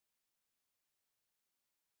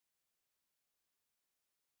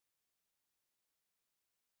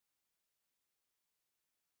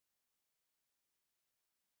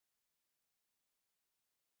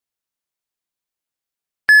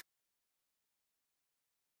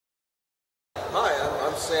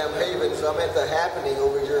Sam Havens. I'm at the Happening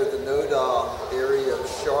over here at the NODA area of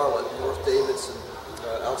Charlotte, North Davidson,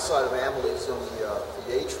 outside of Amelie's in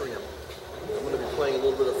the atrium. I'm going to be playing a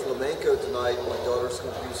little bit of flamenco tonight. My daughter's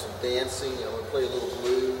going to do some dancing, and I'm going to play a little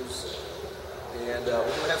blues. And we're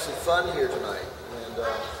going to have some fun here tonight. And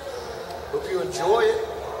hope you enjoy it.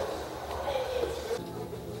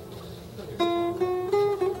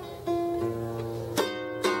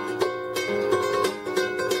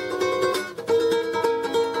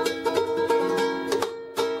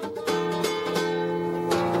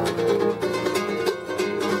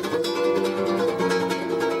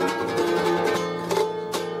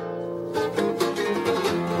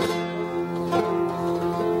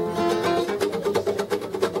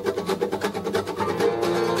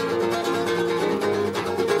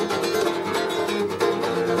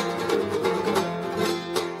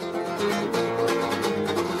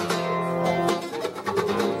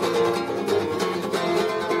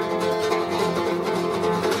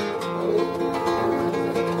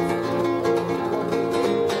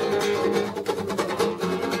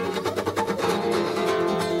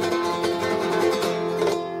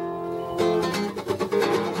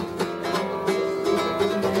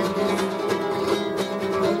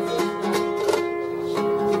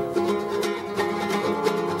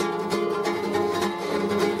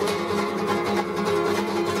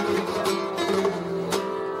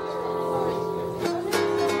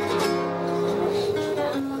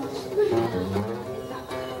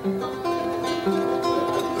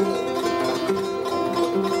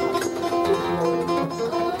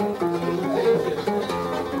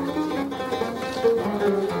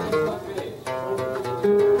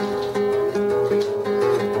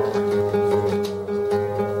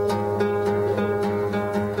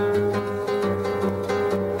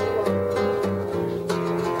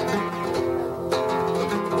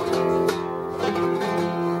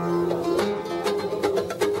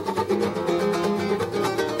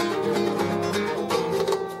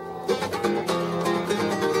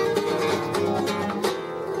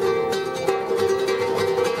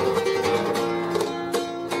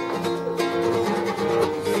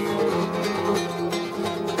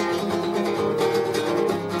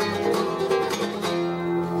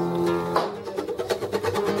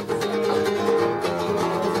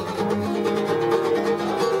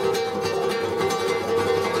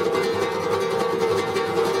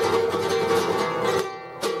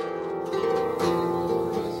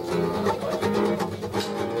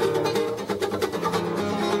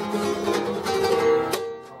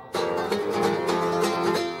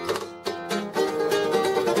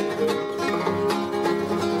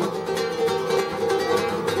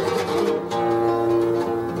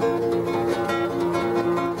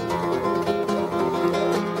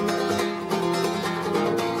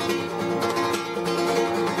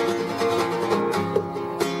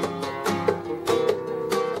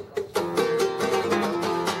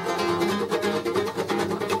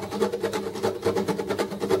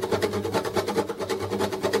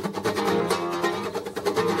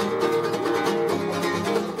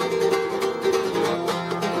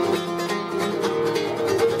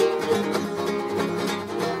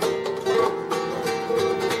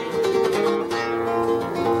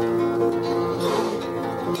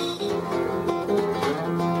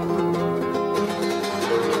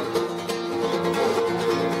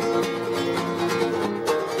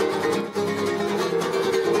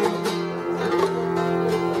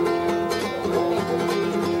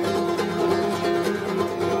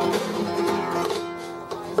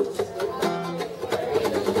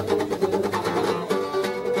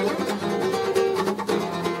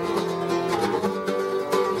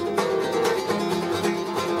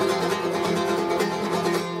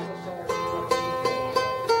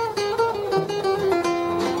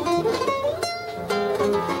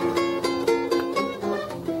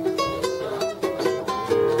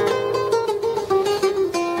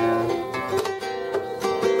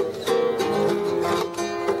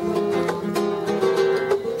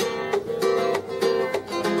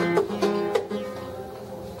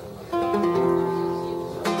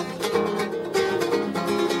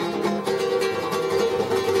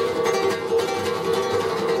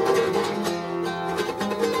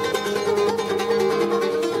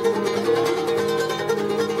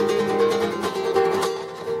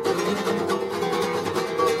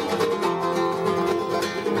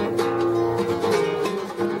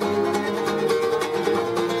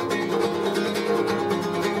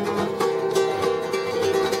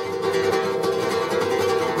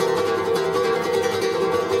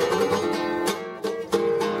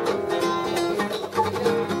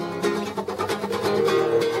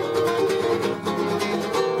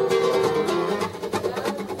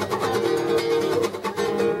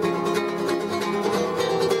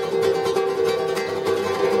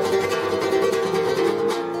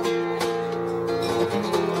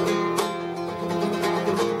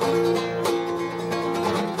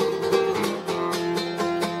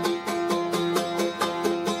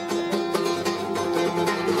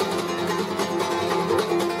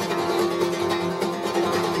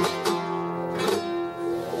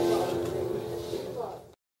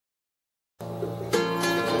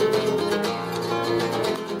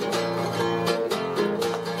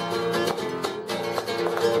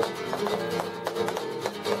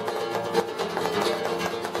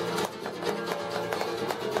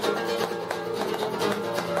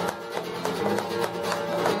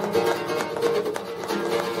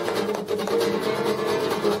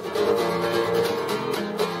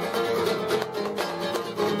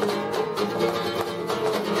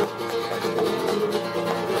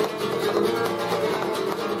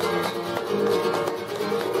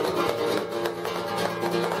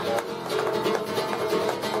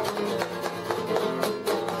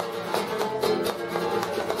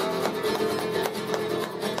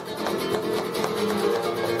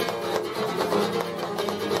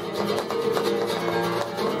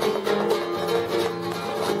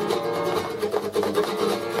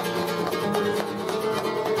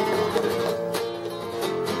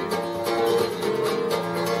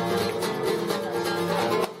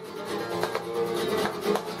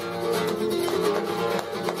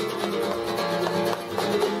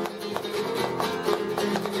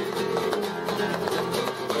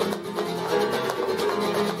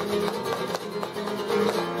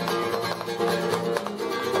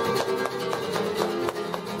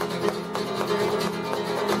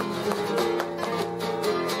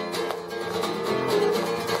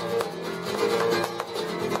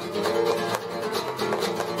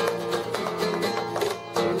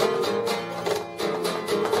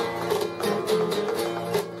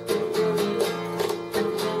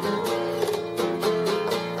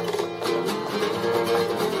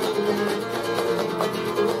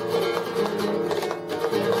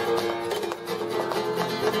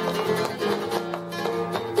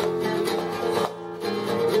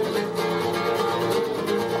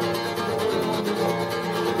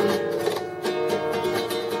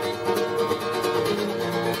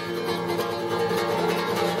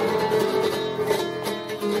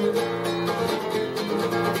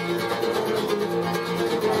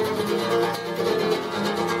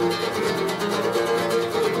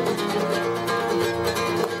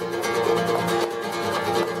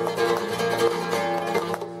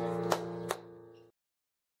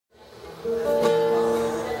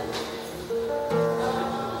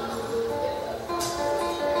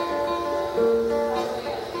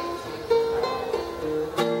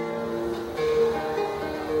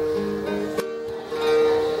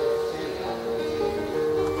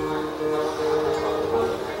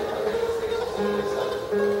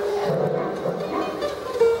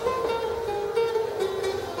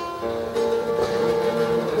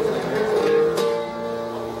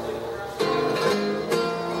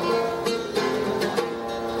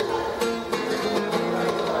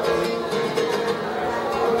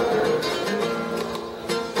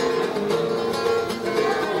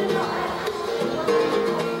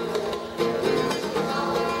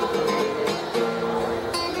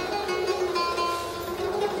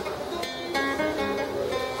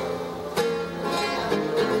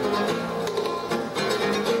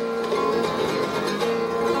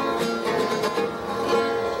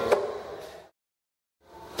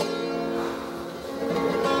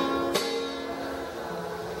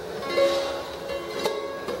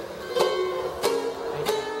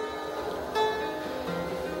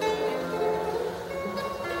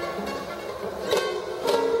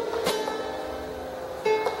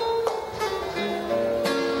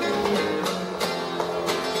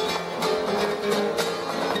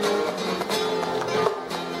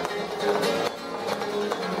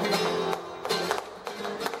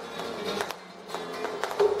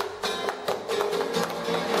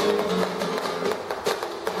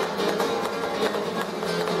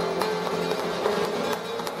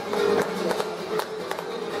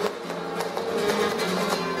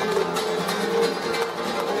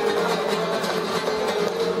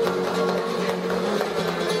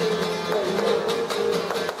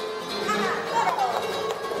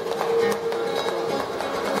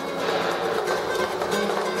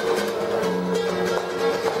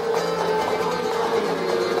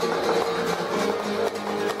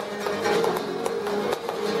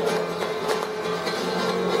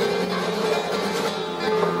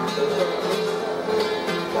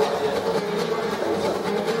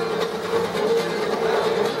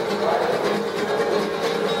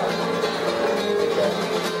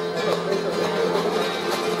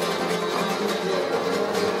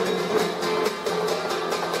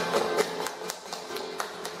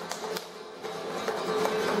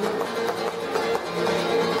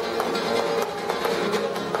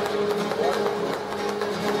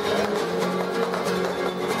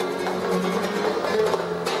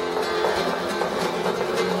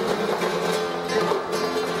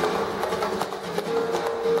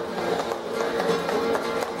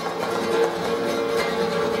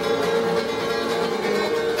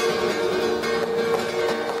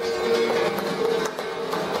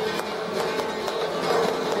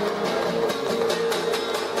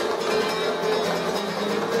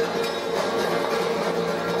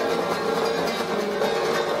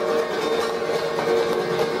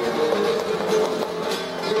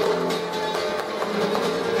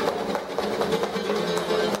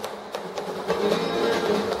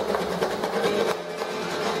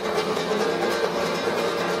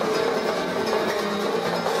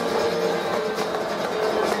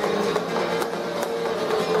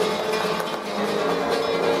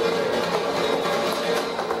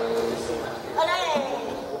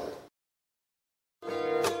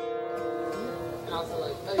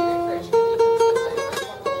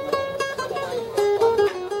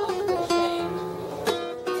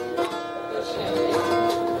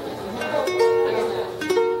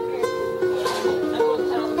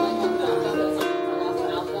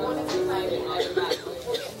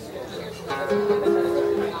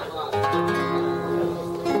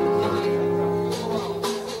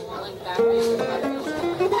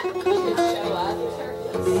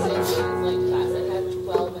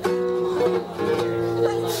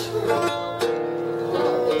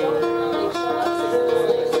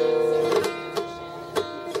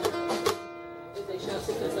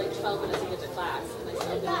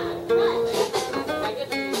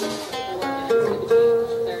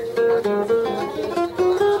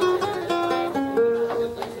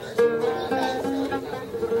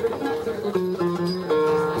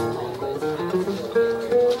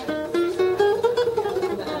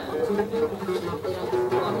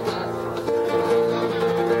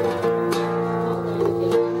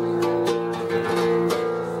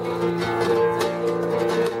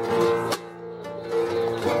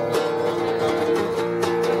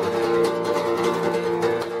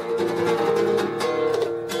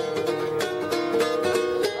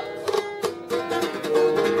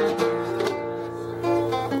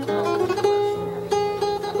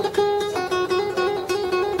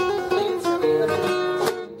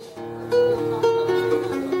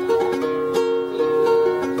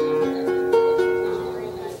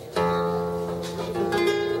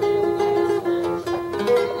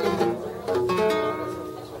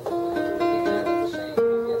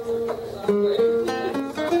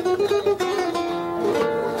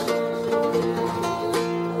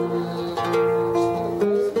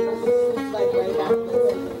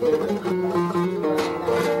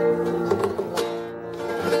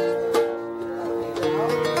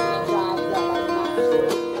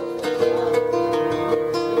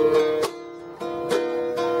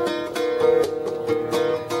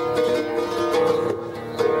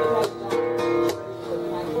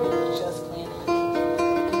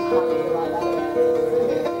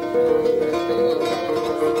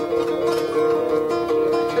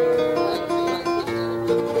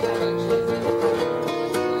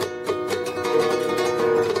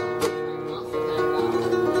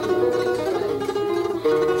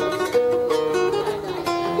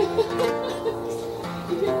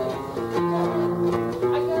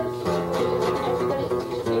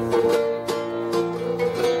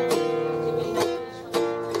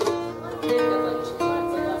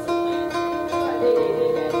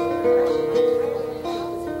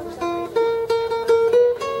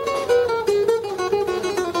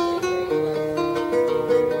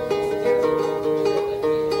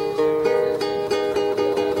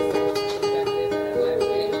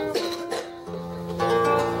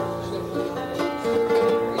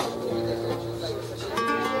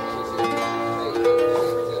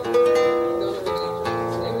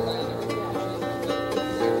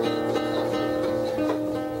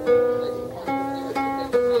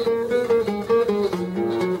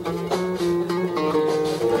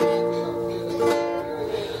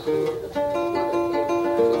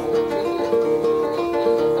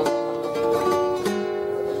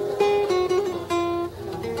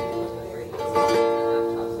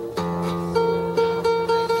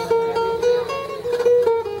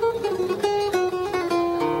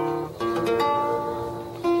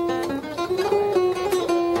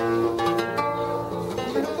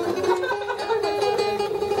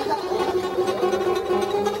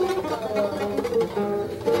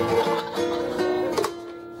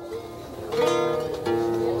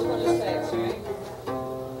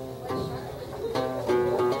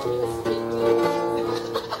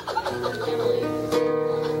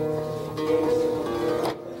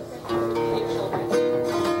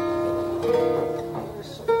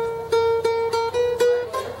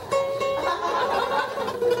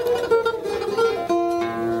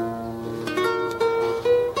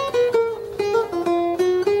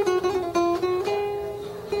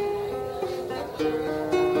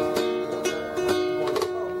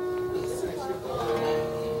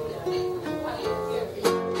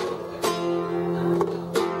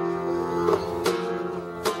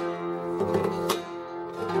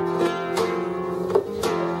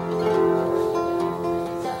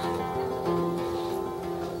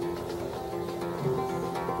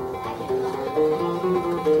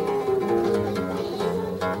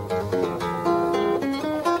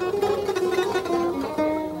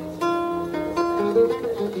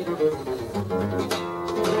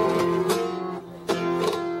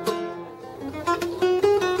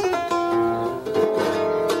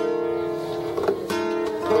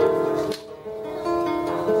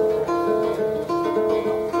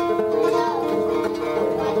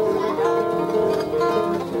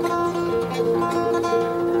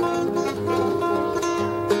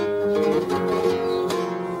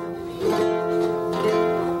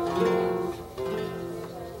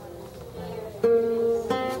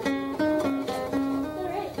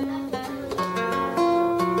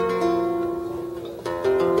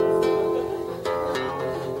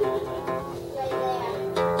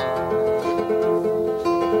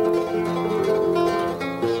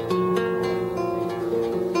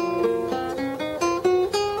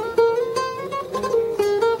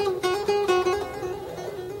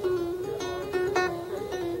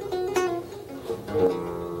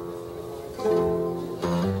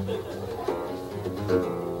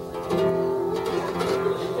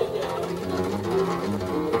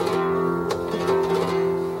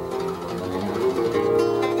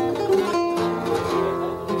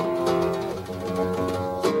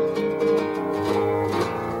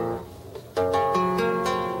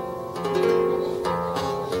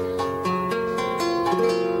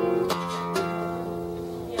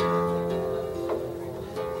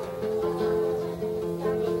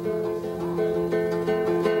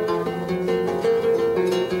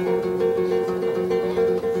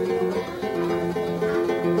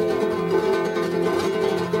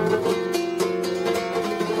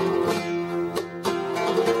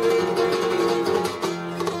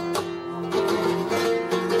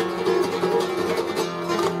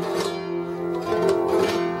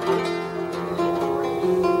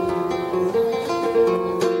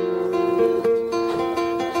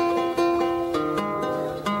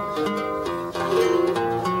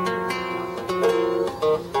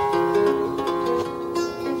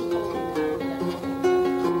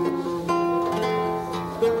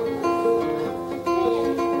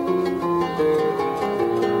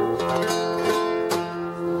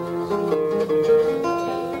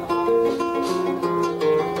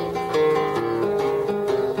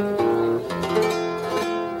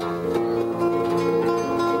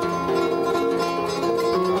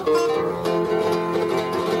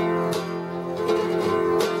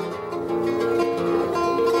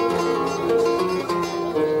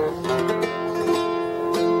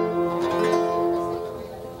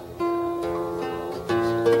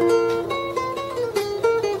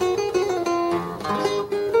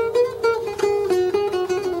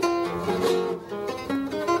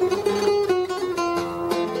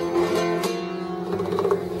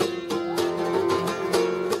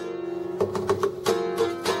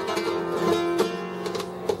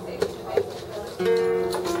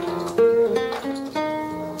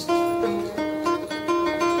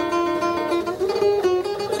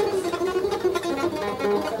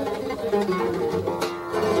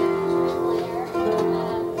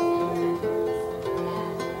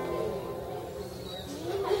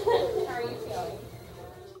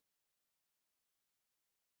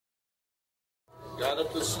 Got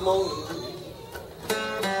up this morning,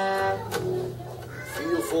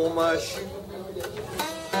 feel for my shoe.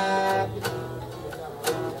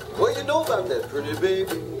 What you know about that pretty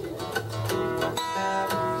baby?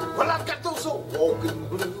 Well, I've got those old walking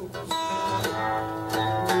blues.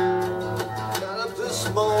 Got up this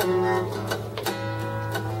morning,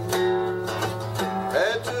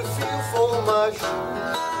 had to feel for my shoe.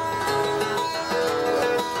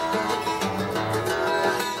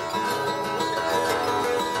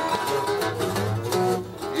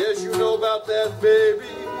 About that baby.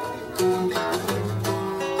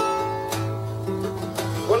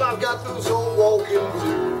 Well, I've got those old walking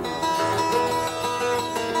blues.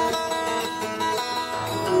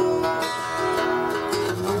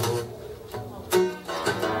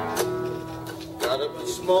 Got up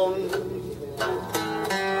this morning,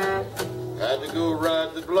 had to go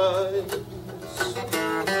ride the blinds.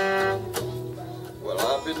 Well,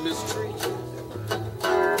 I've been mistreated,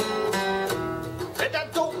 and I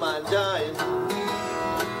don't mind dying.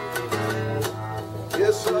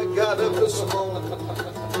 Yes, I got up this morning,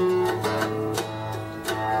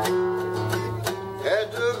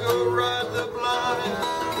 had to go ride the blind.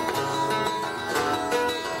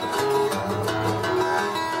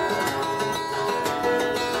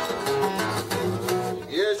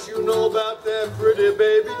 Yes, you know about that pretty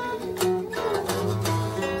baby.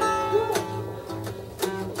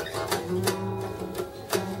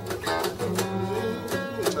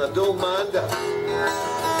 I don't mind dying.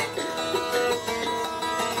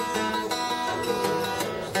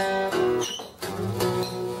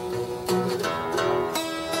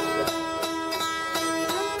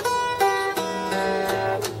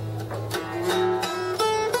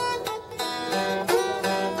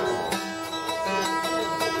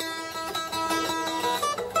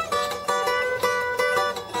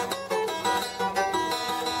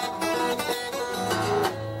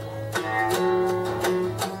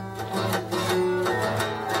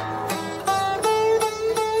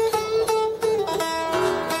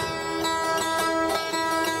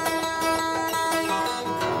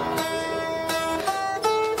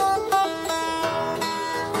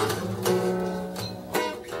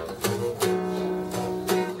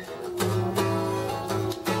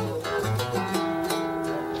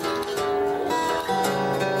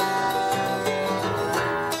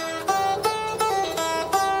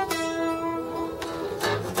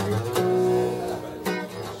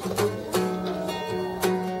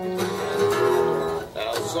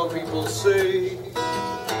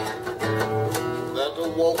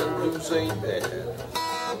 walking blues ain't bad.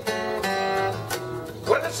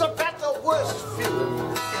 Well, it's about the worst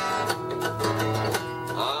feeling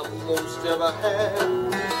I most ever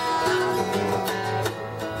had.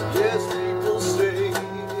 Yes, people say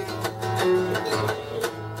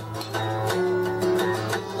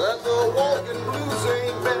that the walking blues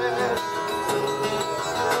ain't bad.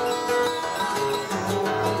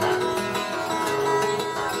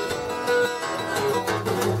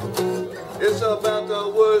 It's about the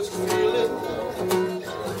worst feeling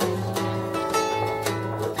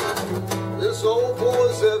this old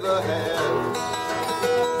boy's ever had.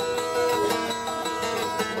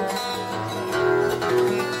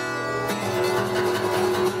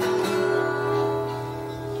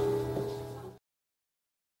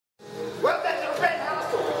 Well, there's a red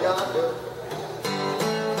house over yonder.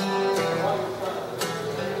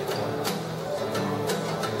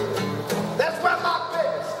 That's where my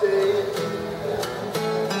baby stays.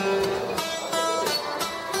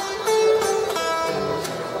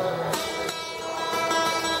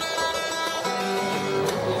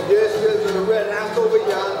 Yes, there's a red house over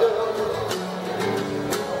yonder.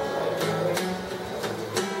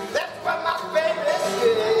 That's where my baby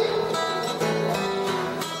stays.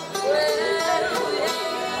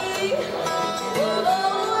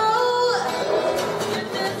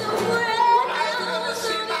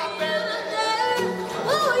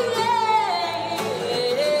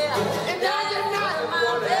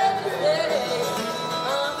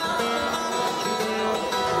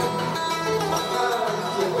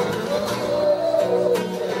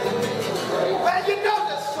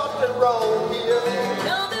 Wrong here.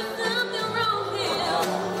 No, there's something wrong here.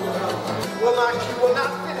 Well, my key will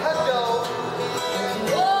not fit her door.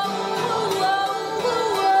 Whoa, whoa,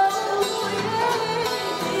 whoa,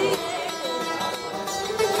 yeah.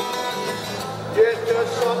 Yes, there's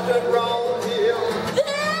something wrong here.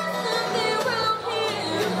 There's something wrong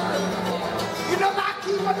here. You know my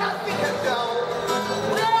key will not fit her door.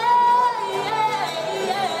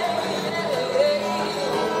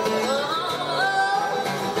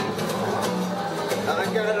 I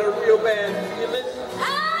got a real bad feeling.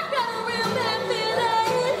 I got a real bad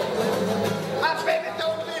feeling. My baby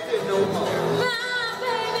don't live here no more. My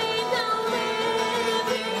baby don't live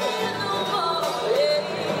here no more.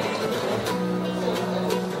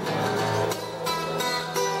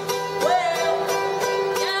 Well,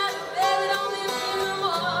 got a baby don't live here no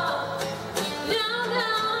more. No,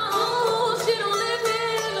 no, she don't live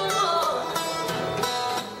here no more.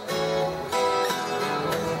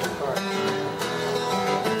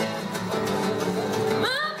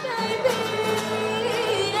 My baby,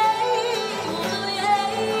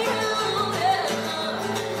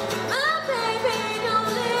 my baby don't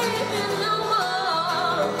live here no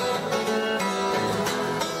more.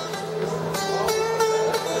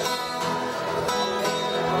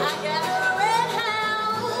 I got a red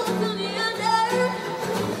house on the under.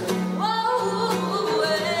 Whoa,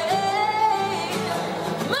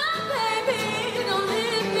 my baby don't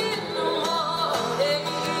live here no more.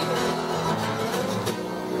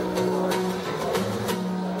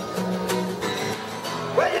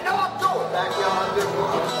 Well, you know I'm going back yonder.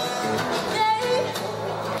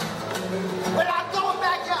 Well, I'm going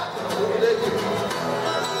back yonder.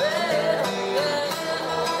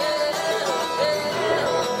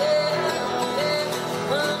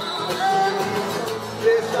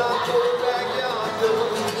 Yes, I'm going back yonder.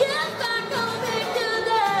 Yes, I go back to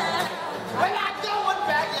that. Well, I'm going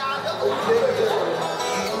back yonder.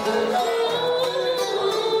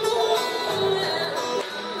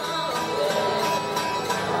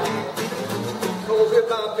 Cause if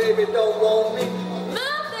my baby don't want me,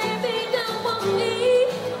 My baby don't want me.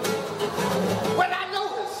 well, I know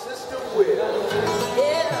his sister will.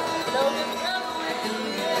 Yeah, no, it's not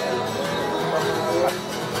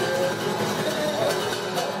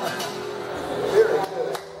Very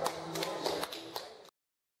good.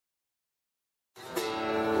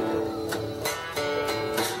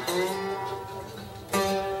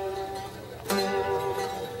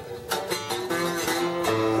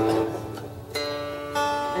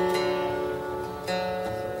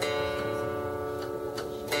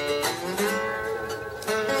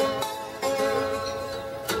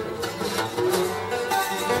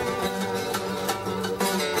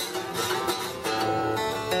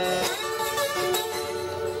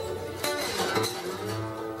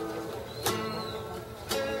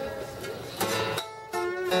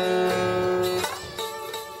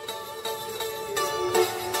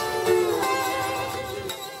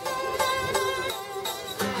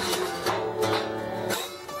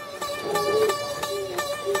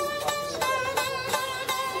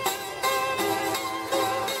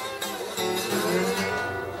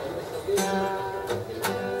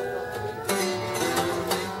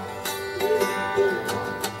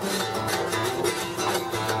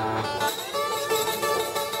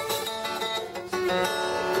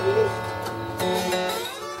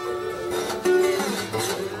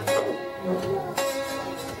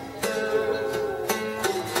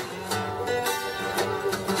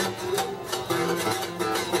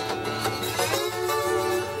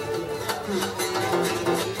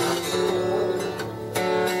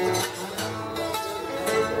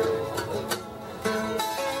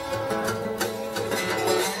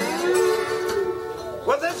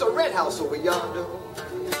 Well, there's a red house over yonder.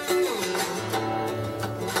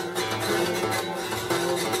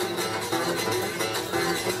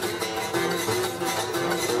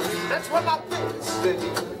 That's where my baby's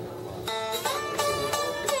sitting.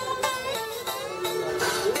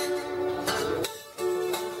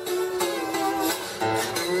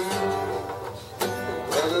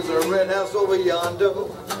 Well, there's a red house over yonder.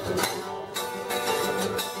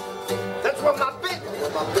 That's where my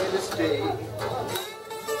baby stays.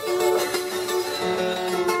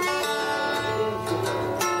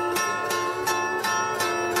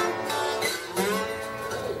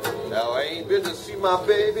 Now I ain't been to see my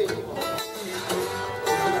baby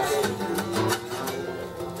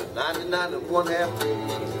 99 and 1/2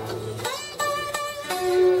 days.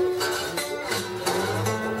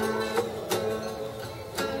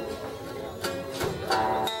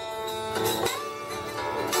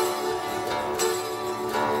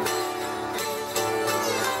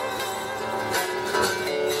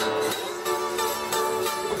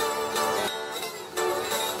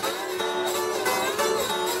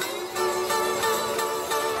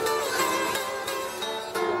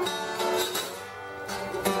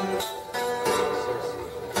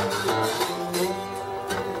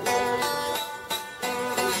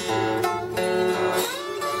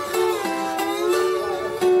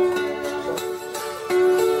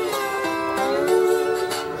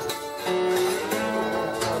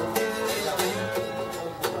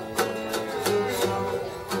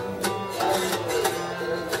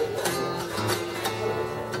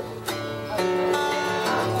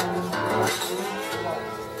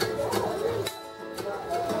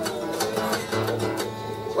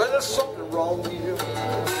 There's something wrong here.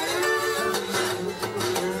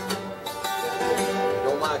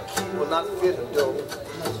 No, my key will not fit a door.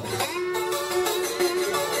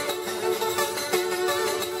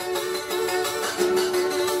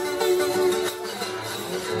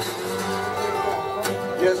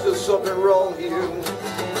 Yes, there's something wrong here.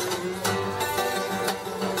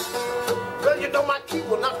 Well, you know my key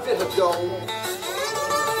will not fit a door.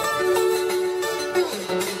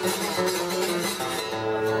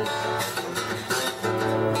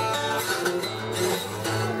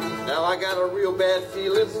 Now I got a real bad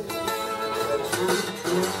feeling.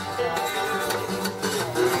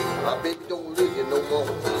 My baby don't live here no more.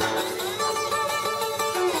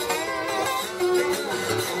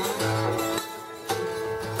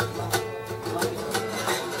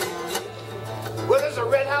 Well, there's a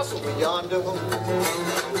red house over yonder.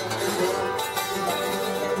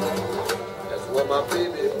 That's where my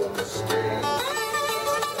baby wants to stay.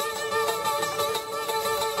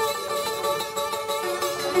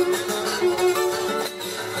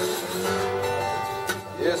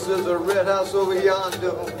 Yes, there's a red house over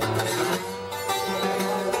yonder.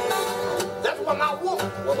 That's where my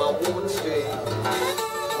woman stays.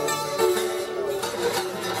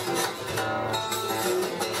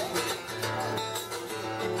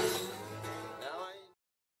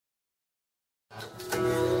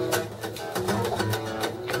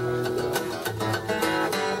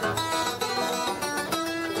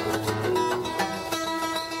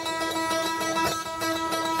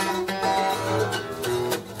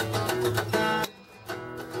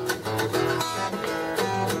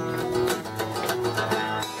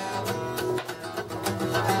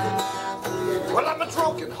 Well, I'm a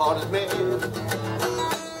broken-hearted man.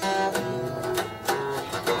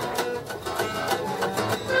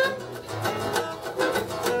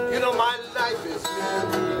 You know my life is mean.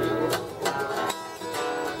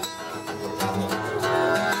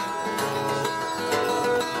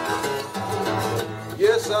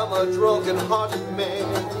 Yes, I'm a broken-hearted man.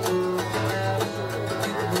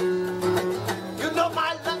 You know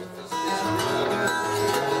my life is miserable.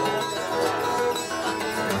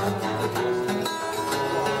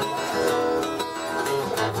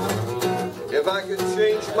 If I could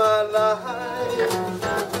change my life,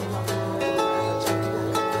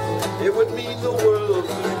 it would mean the world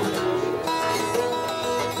to me.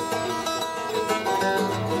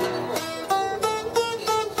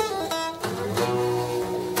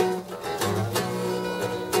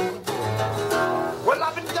 Well,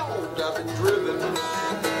 I've been dogged, I've been driven,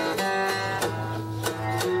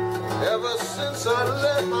 ever since I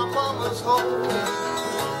left my mama's home.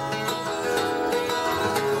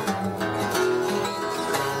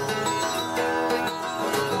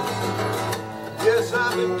 Yes,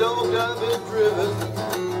 I've been dogged, I've been driven.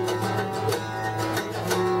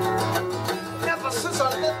 Ever since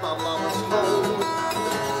I left my mama's home.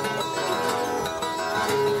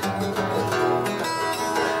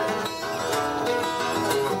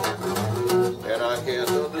 And I can't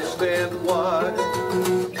understand why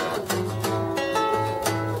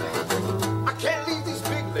I can't leave these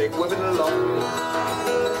big leg women alone.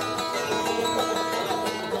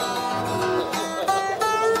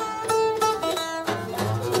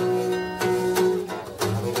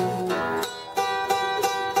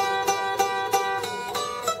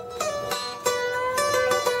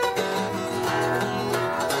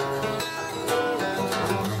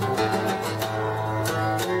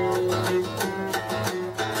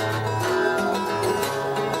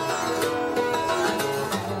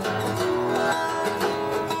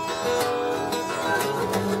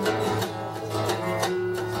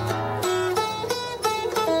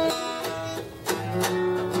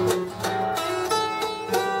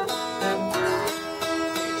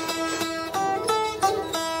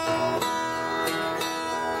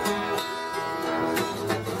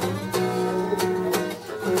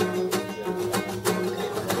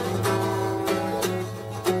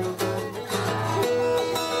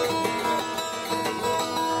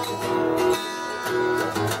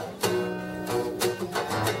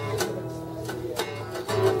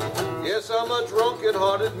 Yes, I'm a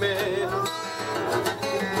drunken-hearted man,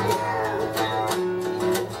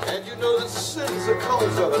 and you know the sin's the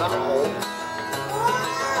cause of it all.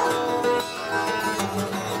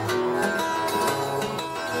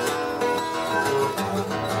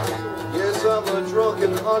 Yes, I'm a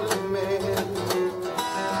drunken-hearted man,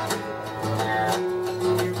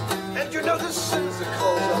 and you know the sin's the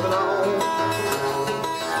cause of it all.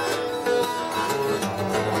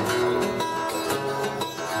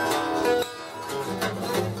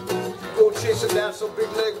 Chasing down some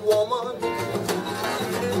big-leg woman,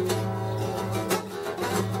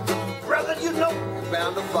 brother, you know you're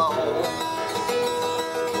bound to fall.